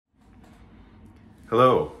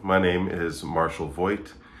Hello, my name is Marshall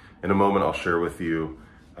Voit. In a moment, I'll share with you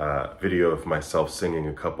a video of myself singing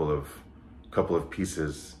a couple of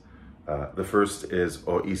pieces. The first is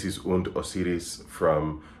Und Osiris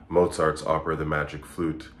from Mozart's opera, The Magic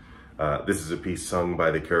Flute. This is a piece sung by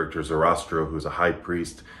the character Zoroaster, who's a high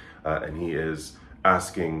priest, and he is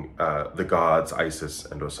asking the gods, Isis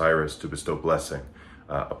and Osiris, to bestow blessing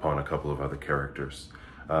upon a couple of other characters.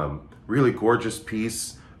 Really gorgeous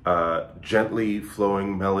piece. Gently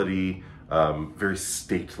flowing melody, very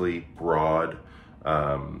stately, broad.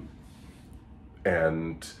 And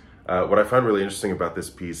what I find really interesting about this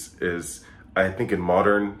piece is, I think in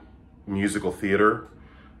modern musical theater,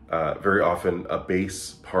 very often a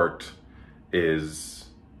bass part is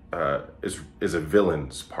a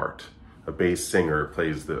villain's part. A bass singer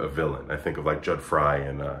plays a villain. I think of like Judd Fry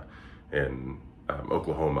in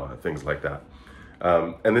Oklahoma, things like that.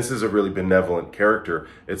 And this is a really benevolent character.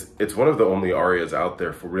 It's one of the only arias out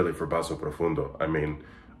there for basso profundo. I mean,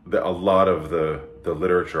 a lot of the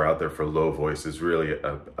literature out there for low voice is really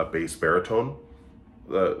a bass baritone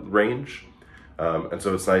range. And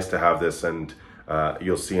so it's nice to have this, and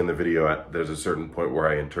you'll see in the video, there's a certain point where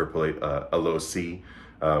I interpolate a low C.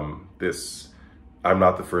 I'm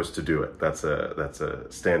not the first to do it. That's a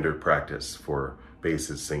standard practice for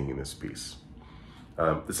basses singing this piece.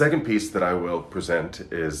 The second piece that I will present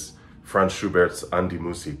is Franz Schubert's Und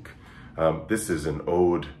Musik. This is an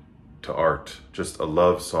ode to art, just a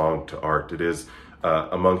love song to art. It is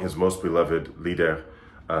among his most beloved lieder,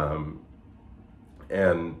 and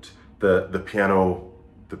the piano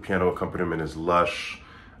accompaniment is lush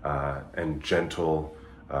and gentle.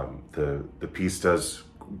 The piece does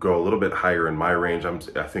go a little bit higher in my range.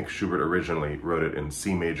 I think Schubert originally wrote it in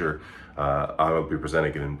C major. I will be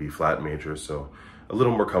presenting it in B flat major, so a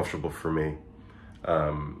little more comfortable for me.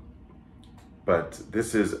 But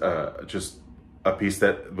this is just a piece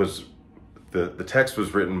that was, the text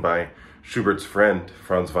was written by Schubert's friend,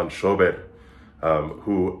 Franz von Schober,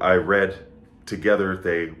 who I read together.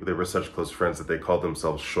 They were such close friends that they called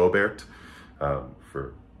themselves Schobert,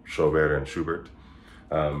 for Schober and Schubert.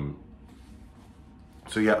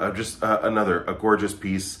 So yeah, just a gorgeous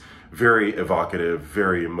piece, very evocative,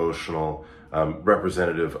 very emotional,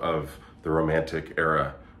 representative of the Romantic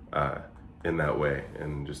era in that way,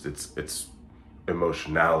 and just its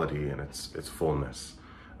emotionality and its fullness.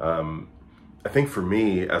 I think for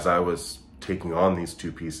me, as I was taking on these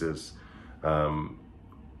two pieces,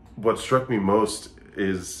 what struck me most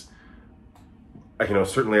is,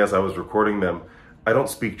 certainly as I was recording them, I don't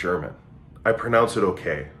speak German. I pronounce it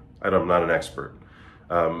okay. I'm not an expert.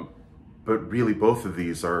 But really, both of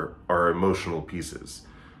these are emotional pieces.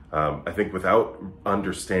 I think without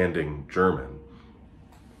understanding German,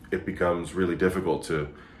 it becomes really difficult to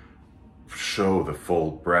show the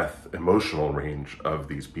full breadth, emotional range of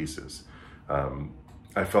these pieces.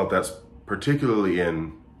 I felt that's particularly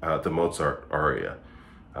in the Mozart aria.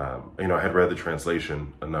 I had read the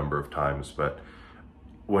translation a number of times, but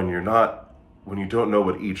when you don't know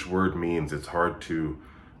what each word means, it's hard to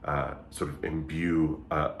sort of imbue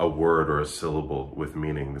a word or a syllable with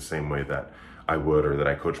meaning the same way that I would, or that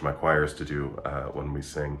I coach my choirs to do when we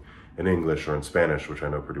sing in English or in Spanish, which I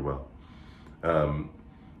know pretty well.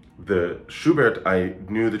 The Schubert, I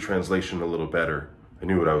knew the translation a little better. I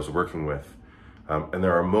knew what I was working with. And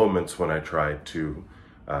there are moments when I tried to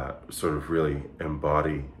sort of really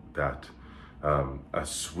embody that. A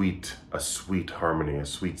sweet harmony, a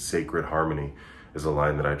sweet sacred harmony is a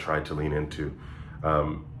line that I tried to lean into.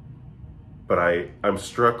 But I'm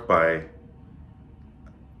struck by,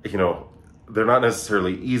 they're not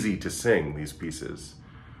necessarily easy to sing, these pieces,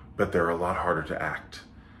 but they're a lot harder to act.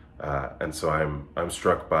 And so I'm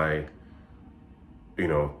struck by,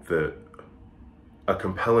 a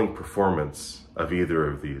compelling performance of either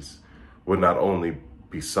of these would not only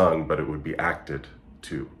be sung, but it would be acted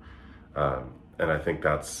too. And I think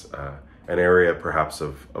that's an area perhaps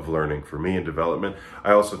of learning for me and development.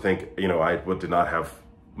 I also think, I did not have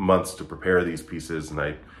months to prepare these pieces, and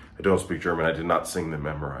I don't speak German. I did not sing them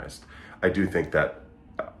memorized. I do think that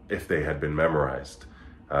if they had been memorized,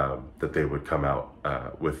 that they would come out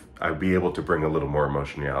I'd be able to bring a little more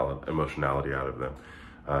emotionality out of them.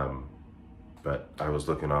 But I was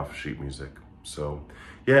looking off sheet music. So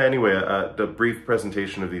yeah, anyway, the brief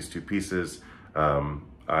presentation of these two pieces, I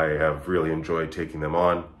have really enjoyed taking them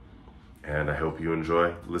on, and I hope you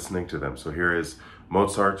enjoy listening to them. So here is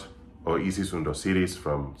Mozart, Und Osiris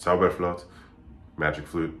from Zauberflöte, Magic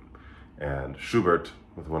Flute, and Schubert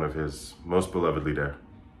with one of his most beloved lieder,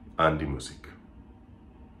 Und Musik.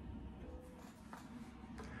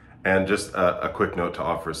 And just a quick note to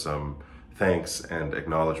offer some thanks and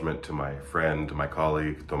acknowledgement to my friend, my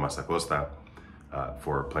colleague, Tomas Acosta,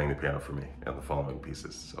 for playing the piano for me and the following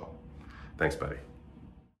pieces. So, thanks, buddy.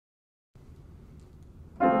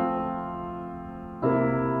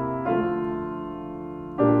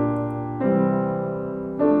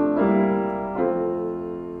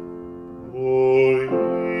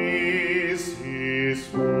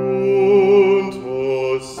 Und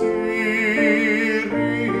Osiris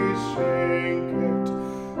schenket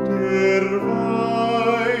der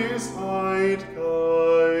Weisheit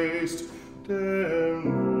Geist dem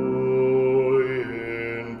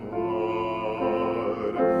neuen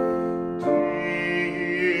Paar.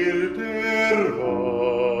 Dir der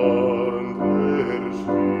Wandler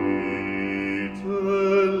Schritte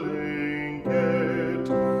lenket,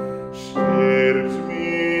 stärkt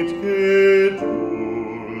mit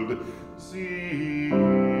Geduld sie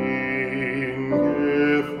in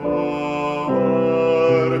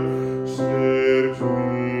Gefahr, stärkt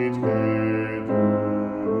mit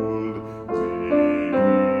Geduld sie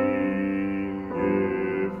in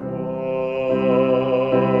Gefahr.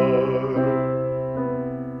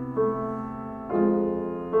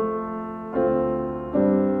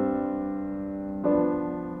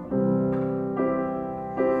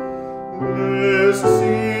 Lässt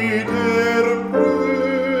sie der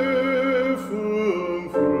Prüfung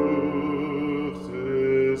Früchte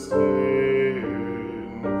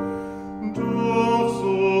sehen, doch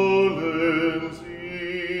sollen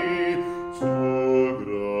sie zur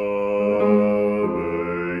Grabe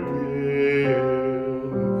gehen.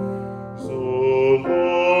 So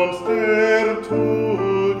lohnt der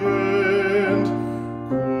Tugend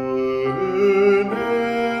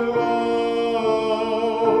grüner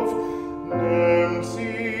Lauf, nehmt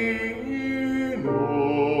sie in euren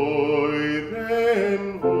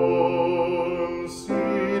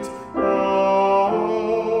Wohnsitz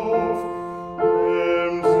auf,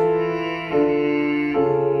 nehmt sie in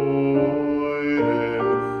euren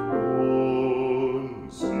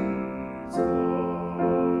Wohnsitz auf.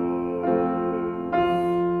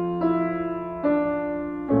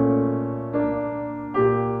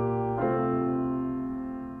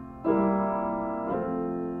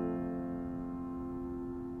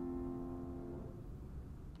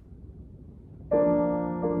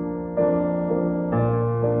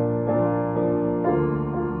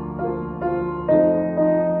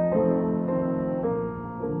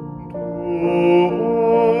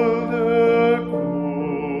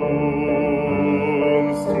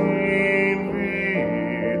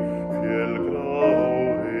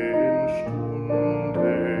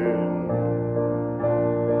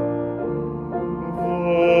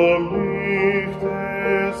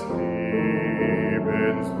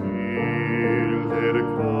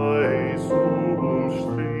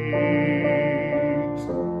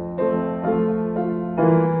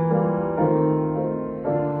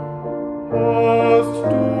 Hast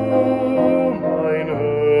du mein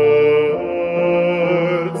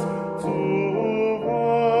Herz zu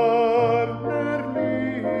warmer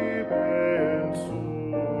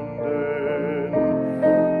Lebenssunden,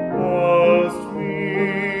 hast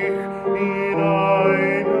mich in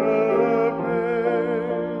eine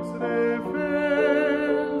bessere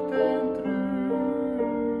Welt entrückt,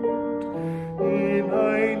 in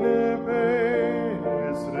eine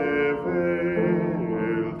bessere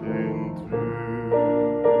Welt entrückt.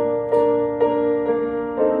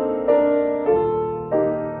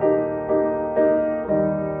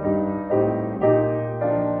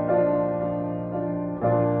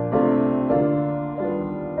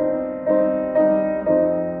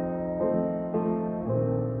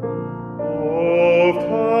 Oft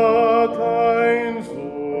hat ein Seufzer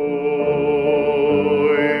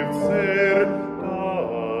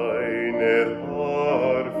deiner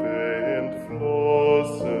Harfe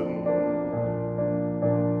entflossen,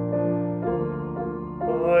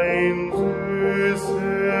 ein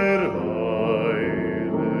süßer,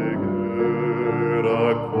 heiliger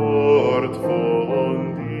Akkord von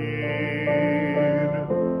dir.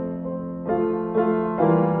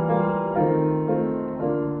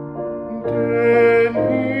 Den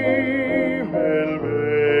Himmel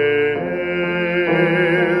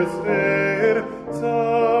besser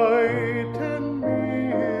Zeiten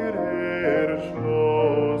mir erschlossen,